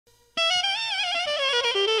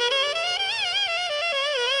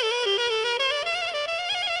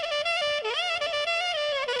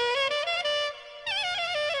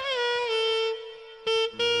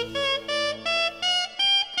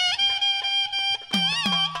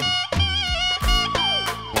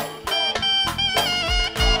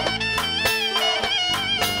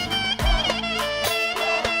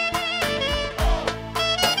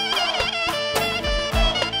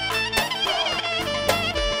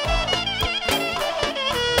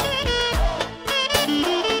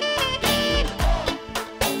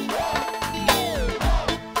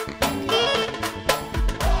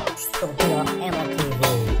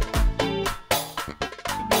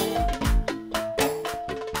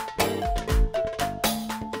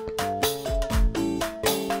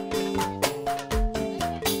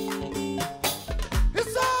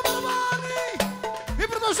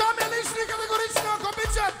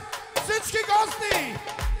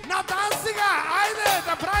сега, айде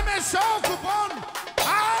да правим шоу, купон!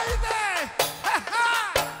 Айде!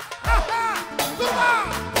 Ха-ха! Ха-ха! Това!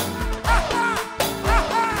 Ха-ха!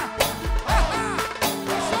 Ха-ха! Ха-ха!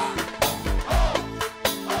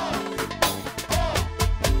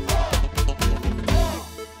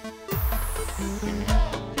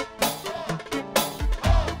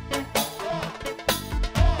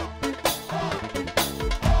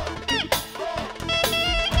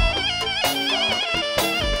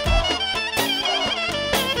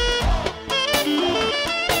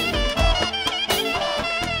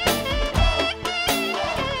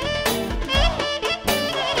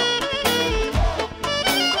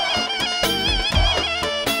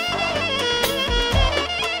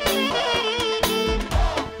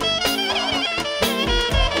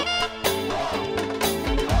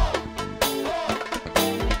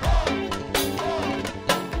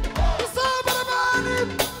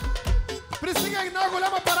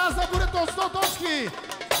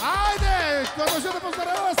 Айде, продължа да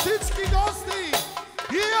поздравява всички гости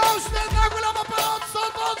и още една голяма пара от 100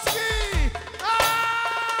 точки!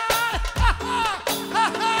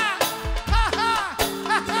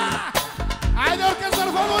 Айде, оркестър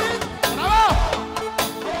Фаворит! Браво!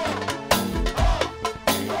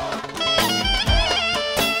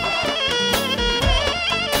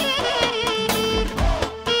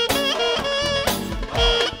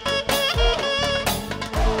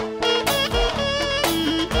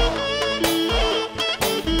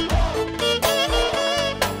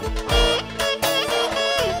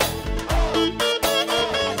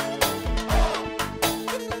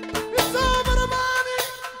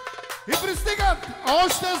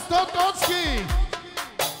 Още 100 точки!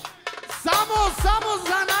 Само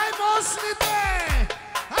за най-мощните!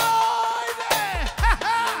 Айде!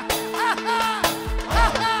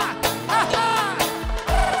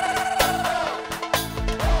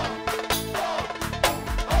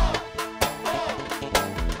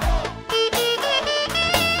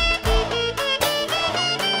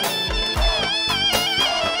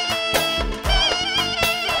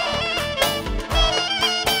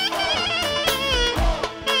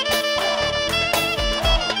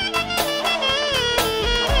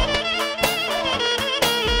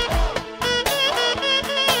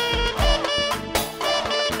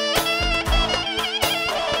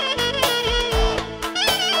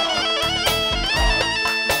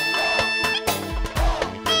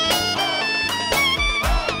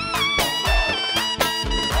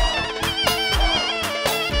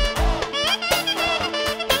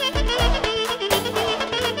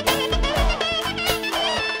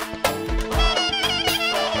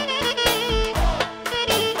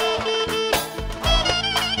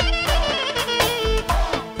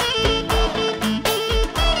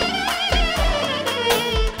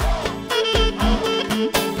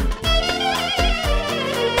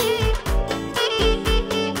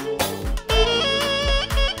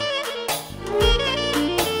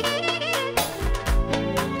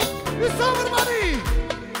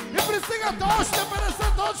 Още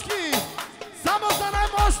 50 точки! Само за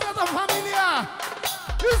най-мощната фамилия!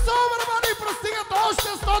 И Собърмани пристигат още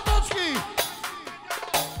 100 точки!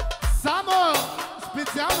 Само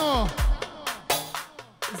специално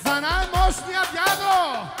за най-мощния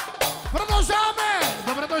дядо! Продължаваме!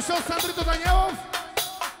 Добре дошъл Сандрито Данилов!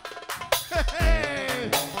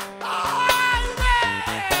 Айде!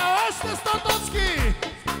 Още 100 точки!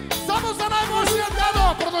 Само за най-мощния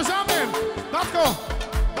дядо! Продължаваме!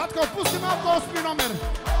 Татко, пусти малко 8 номер.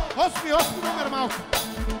 8 номер малко.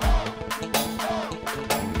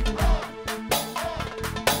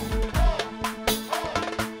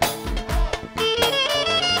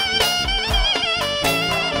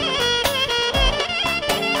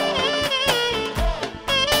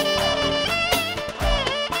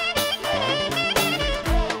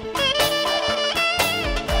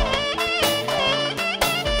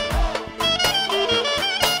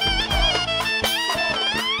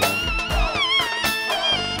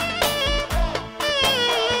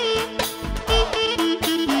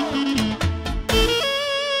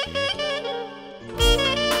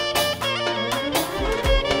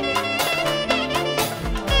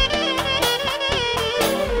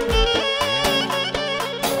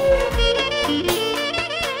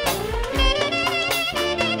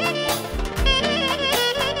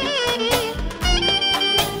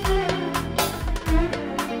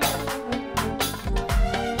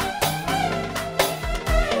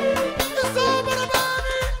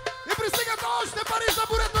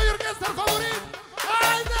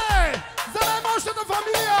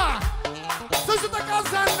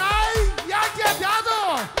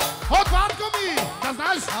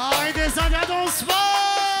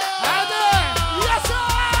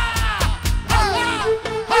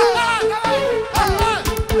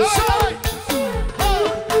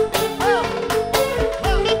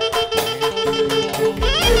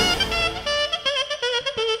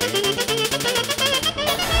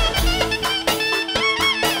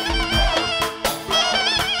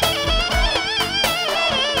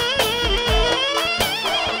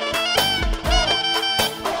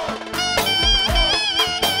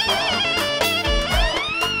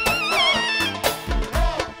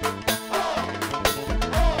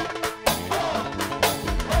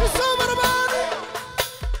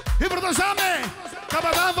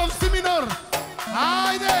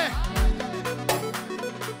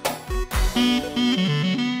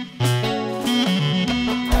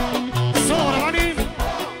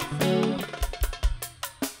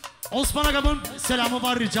 Osman Agam'ın selamı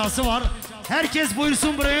var, ricası var. Herkes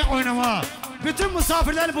buyursun buraya oynama. Bütün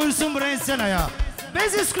misafirler buyursun buraya scenaya.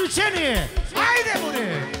 Bez isключения. Haydi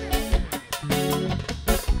buraya.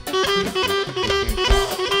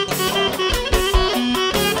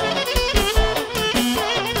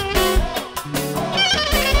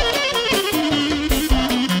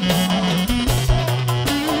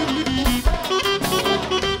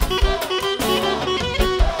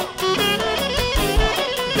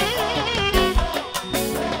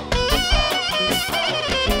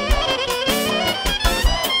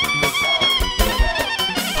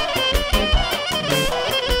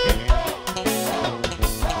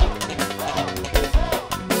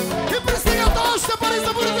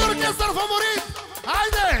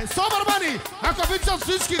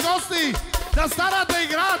 Всички гости да станат да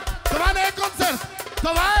играят. Това не е концерт,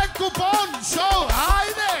 това е купон, шоу.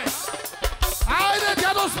 Айде! Айде,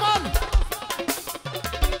 дядо Осман!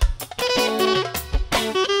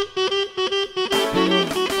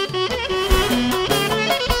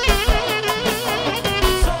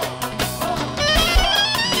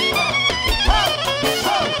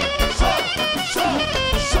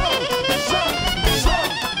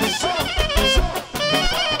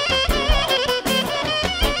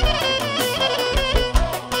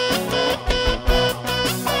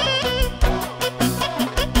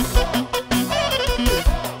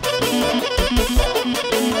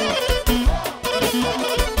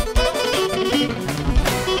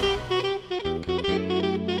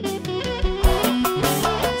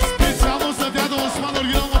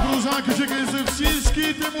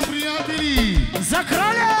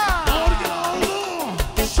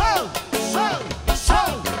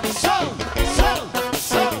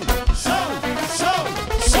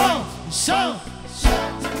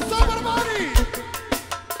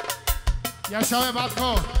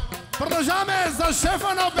 Продължаваме за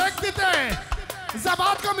шефа на обектите, за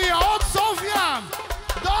батко ми от София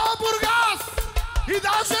до Бургас и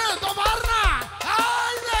даже до Варна.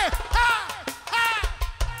 Айде!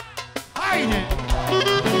 Айде!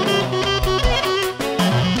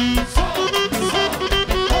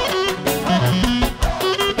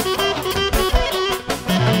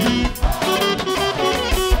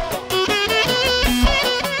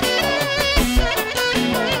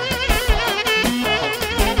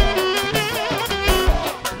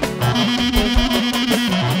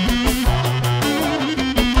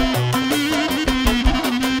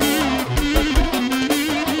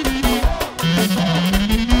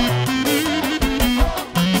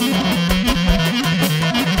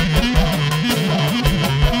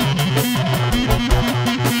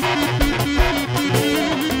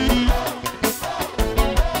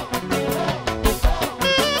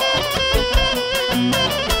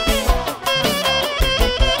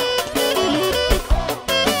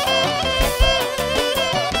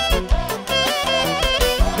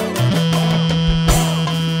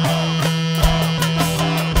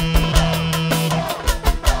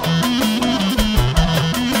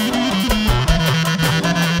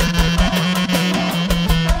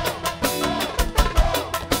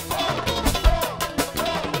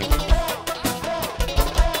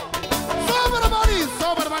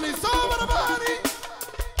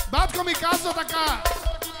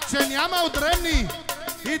 че няма отремни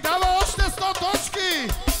и дава още 100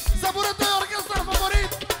 точки за Бурето и оркестър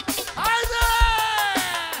фаворит. Айде!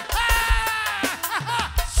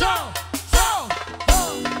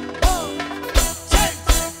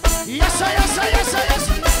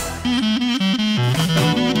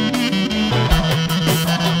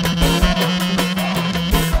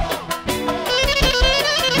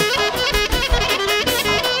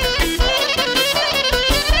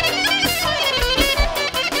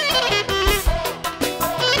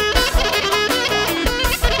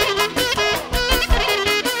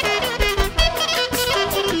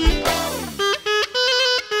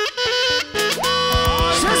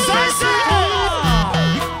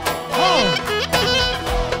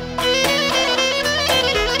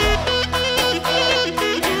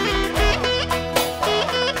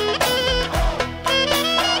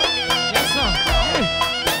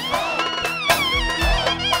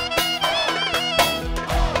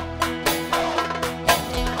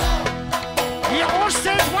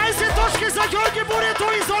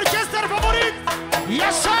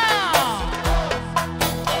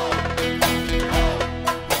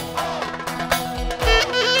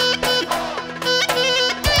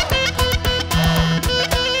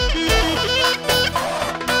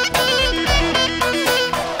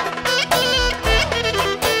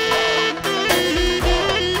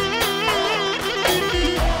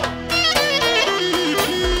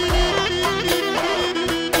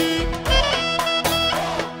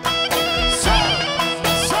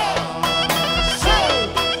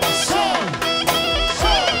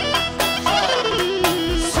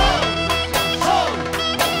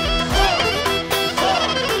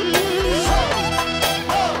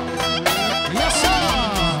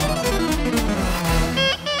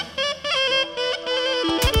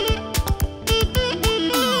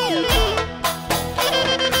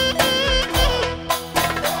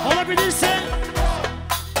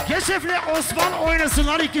 Osman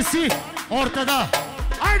oynasınlar ikisi ortada.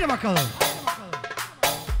 Haydi bakalım.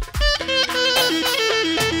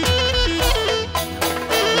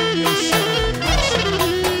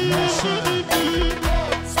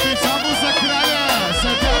 Специално за краля,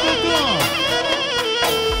 съдебното.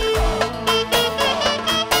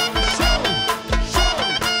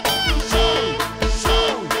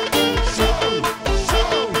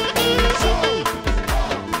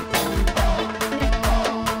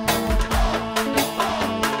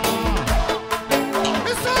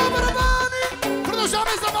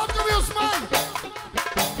 Продължаваме за Батко ви Осман.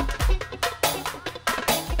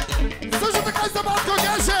 Също така и за Батко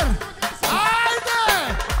Гешер.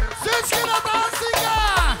 Айде! Всички на дансинга!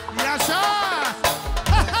 Яша!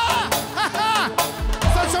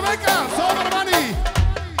 За човека, Собърмани!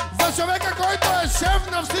 За човека, който е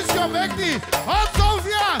шеф на всички обекти от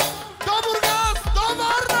София до Бургас, до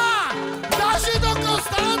Варна, даже до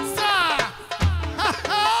Констанца!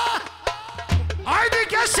 Haydi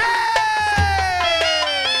Geşe!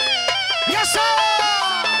 Yaşa!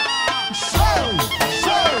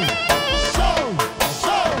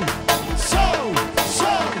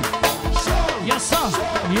 Yaşa!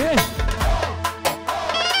 Yeah!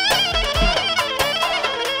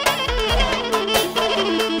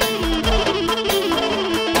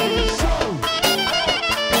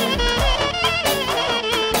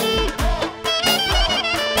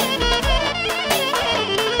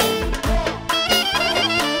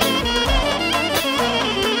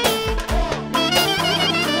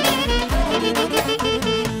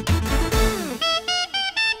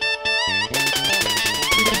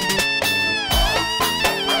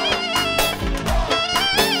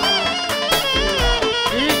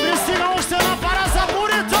 И пристига още една пара за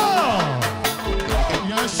Bureto!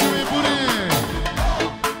 Яшо и Буре!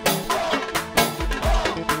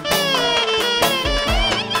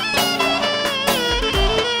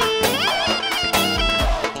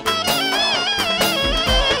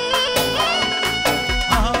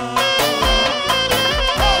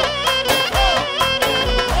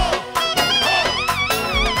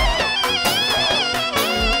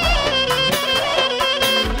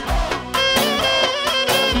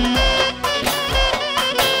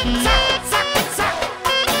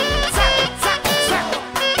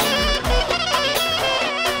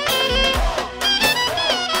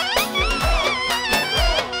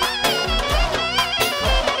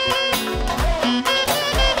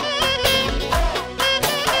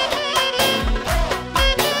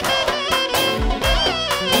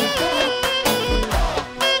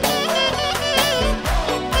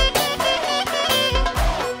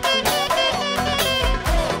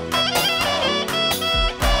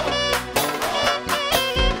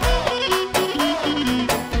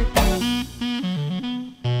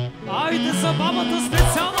 Айде за бабата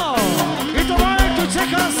специално! И това е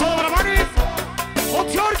Kucheka Собърмани от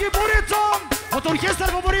Georgi Bureto, от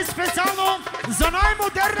Ork.Favorit специално за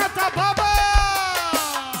най-модерната баба!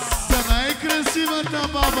 За най-красивата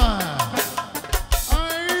баба!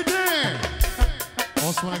 Айде!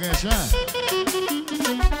 Османа Геша!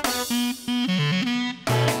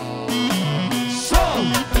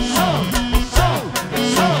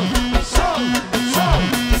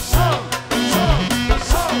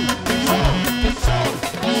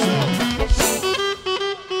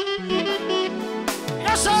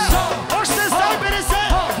 Яша! Още 150,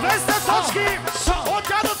 200 точки от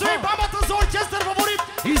дядото и бабата за Ork.Favorit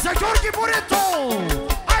и за Georgi Bureto!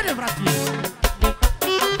 Айде, брати!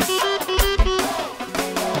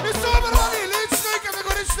 И Собърмани, лично и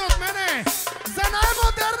категорично от мене, за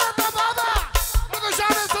най-модерната баба!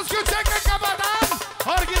 Продължаваме с Kucheka Кабадан,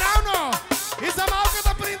 оригинално! И за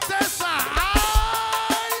малката принцеса!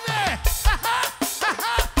 Айде!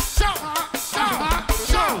 Шоу!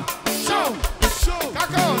 Шоу! Шоу!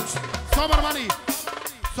 Како? Собърмани!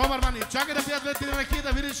 Собърмани, чакай да пият две-три ръки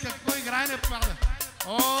да видиш какво играе не пада.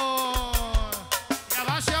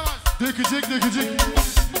 Яваш! Дъкаджик!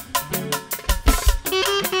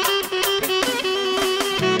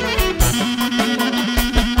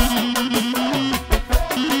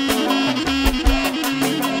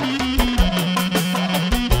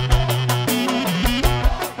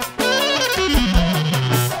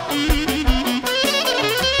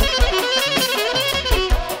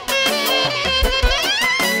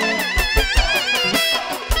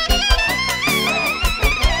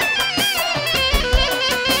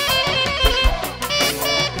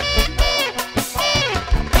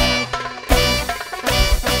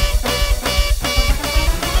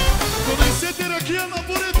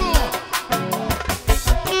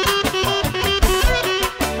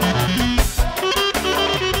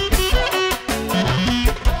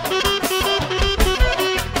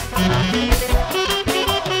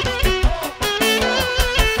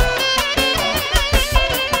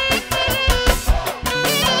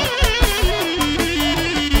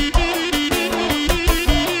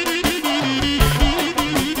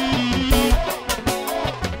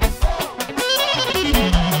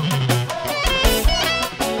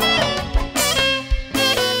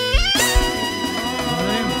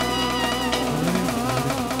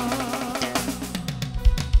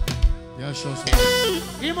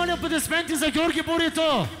 Георги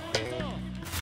Бурето.